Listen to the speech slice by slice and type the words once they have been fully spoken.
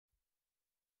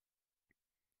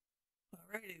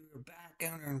Alrighty, we're back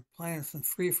and we're playing some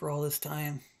free for all this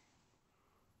time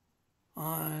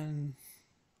on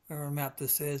whatever map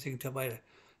this is. You can tell by the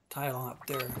title up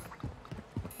there.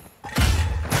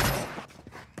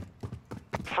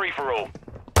 Free for all.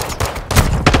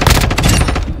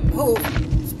 Oh,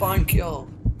 spawn kill.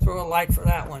 Throw a like for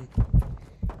that one.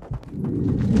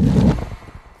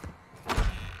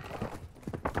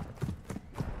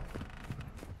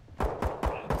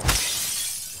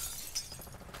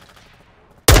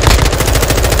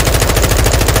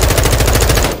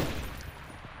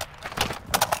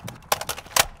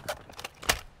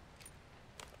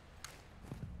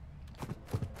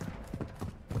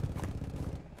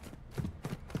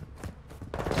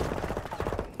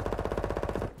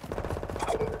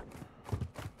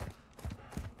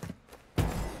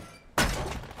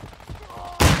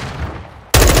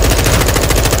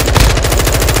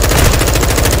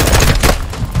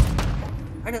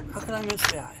 How can I miss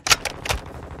that?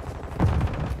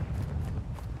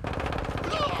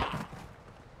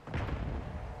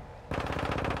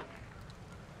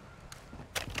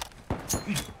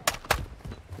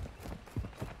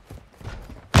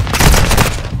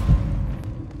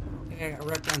 Okay, I got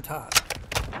wrecked on top.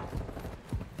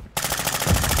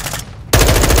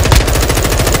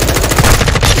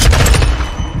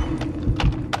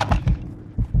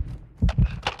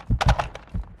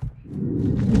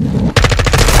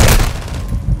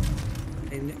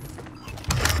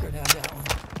 Should have that one.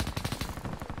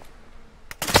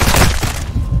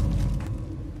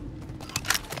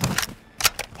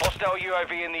 Hostile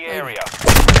UAV in the area.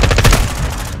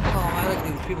 Oh, I like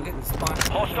these people getting spawned.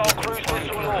 Hostile cruise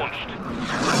missile launched.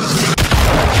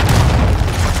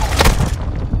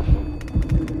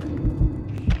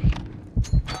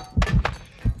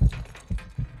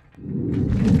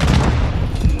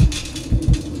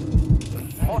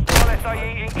 Hostile SAE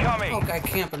incoming. Oh, guy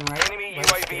camping right. Enemy right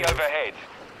UAV stairs. overhead.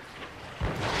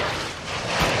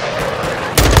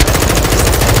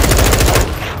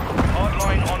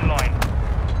 Hardline online.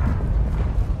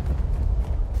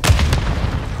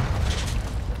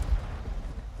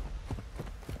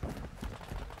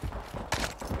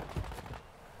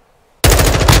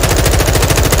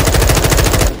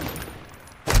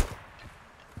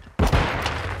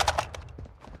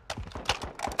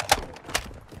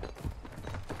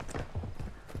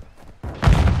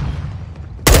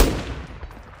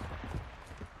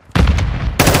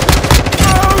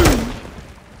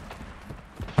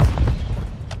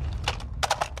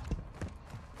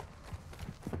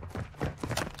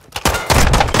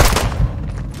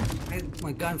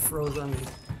 My gun froze on me.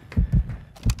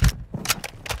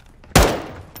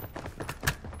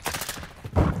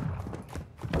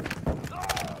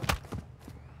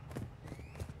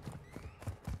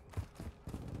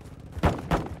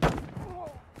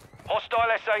 Hostile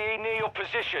SAE near your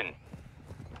position.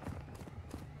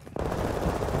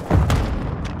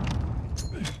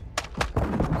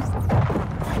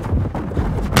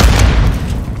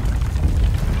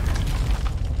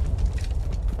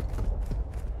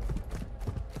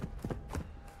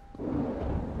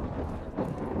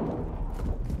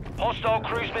 Hostile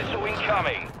cruise missile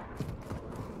incoming.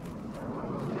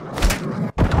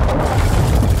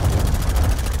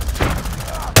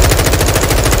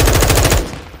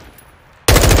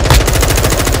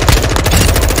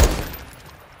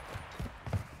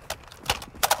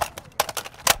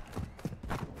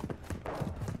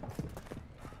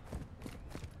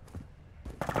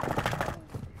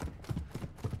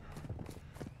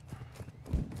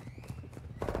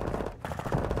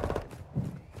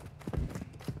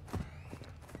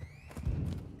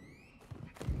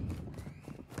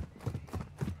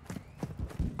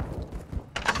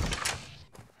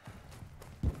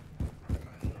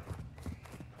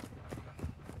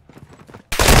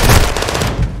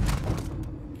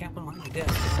 Camping behind the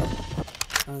desk.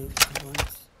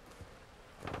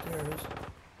 There's.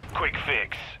 Quick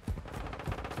fix.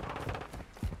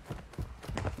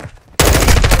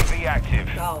 UAV active.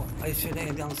 Oh, I should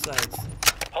aim down sides.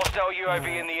 Hostile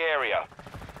UAV in the area.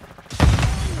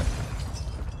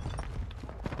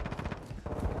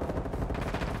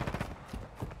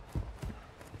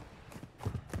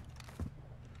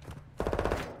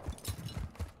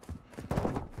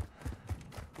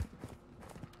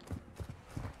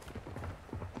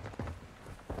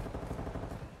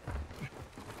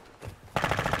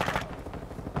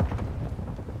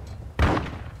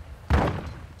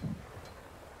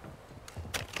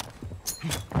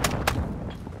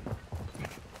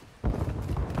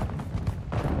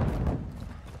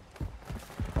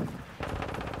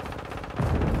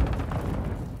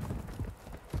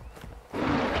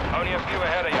 Only a few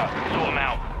ahead of you. Sort them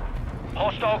out.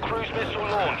 Hostile cruise missile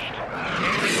launched.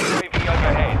 Enemy UAV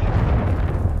overhead.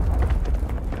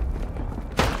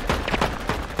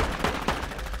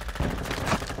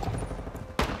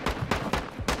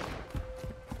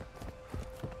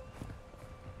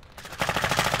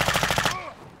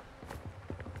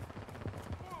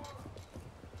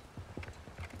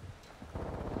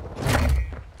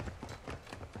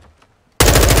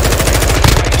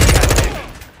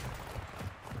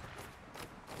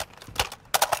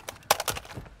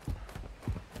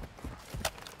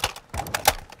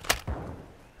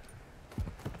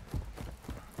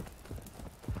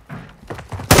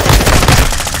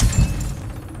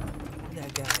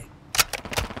 That guy.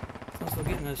 Also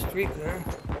getting a streak there.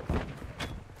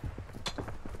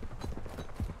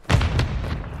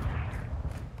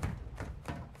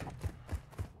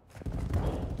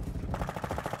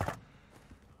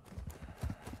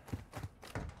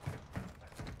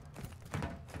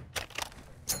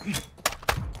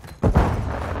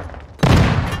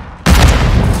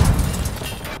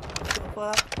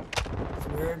 It's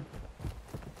weird.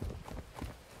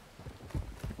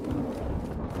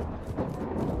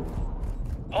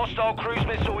 Hostile cruise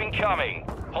missile incoming.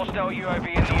 Hostile UAV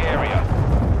in the area.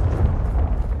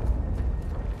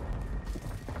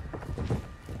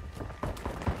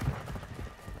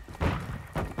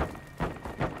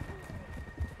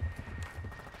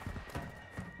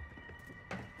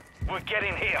 We're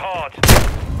getting hit hard.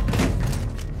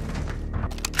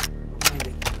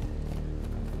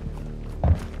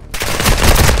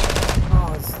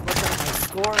 Oh, it's looking at my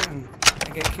score and I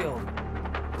get killed.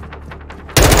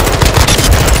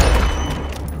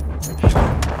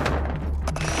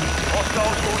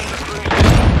 Hostiles boarding the cruise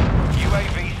missile.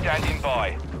 UAV standing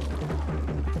by.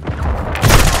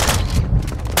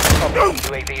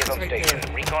 UAV is on Right station.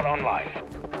 there. Recon online.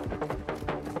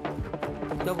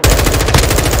 Double.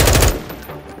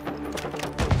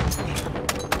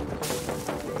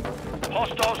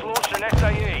 Hostiles launched an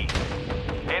SAE.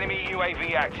 Enemy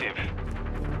UAV active.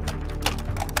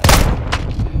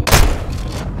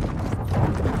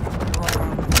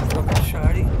 Looking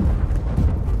shoddy.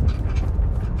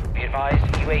 Be advised,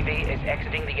 UAV is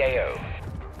exiting the AO.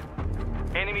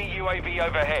 Enemy UAV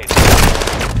overhead.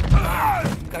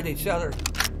 Got each other.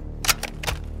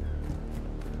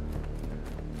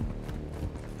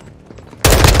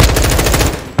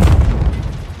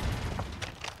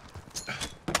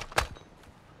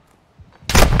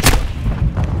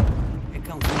 It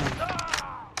comes in.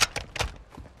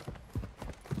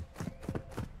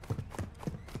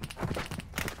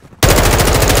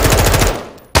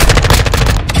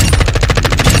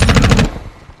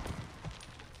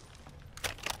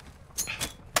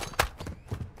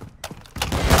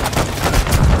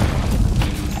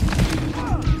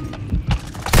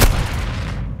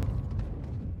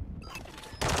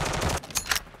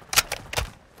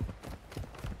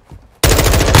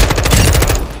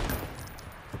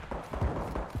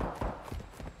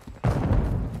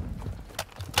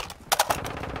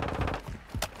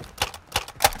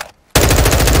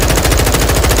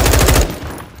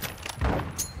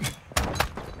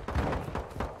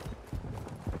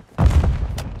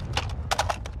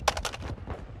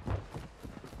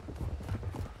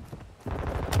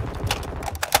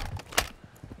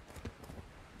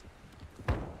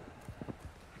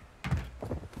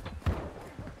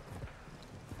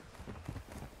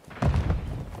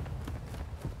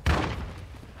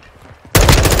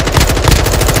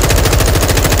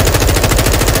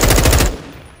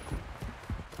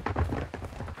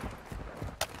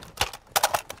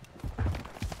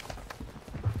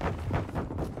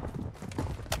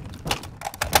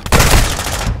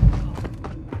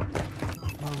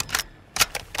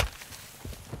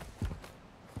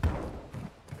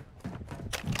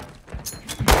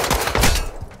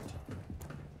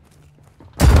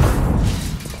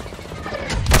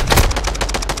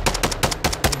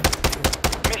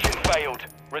 Mission failed.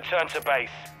 Return to base.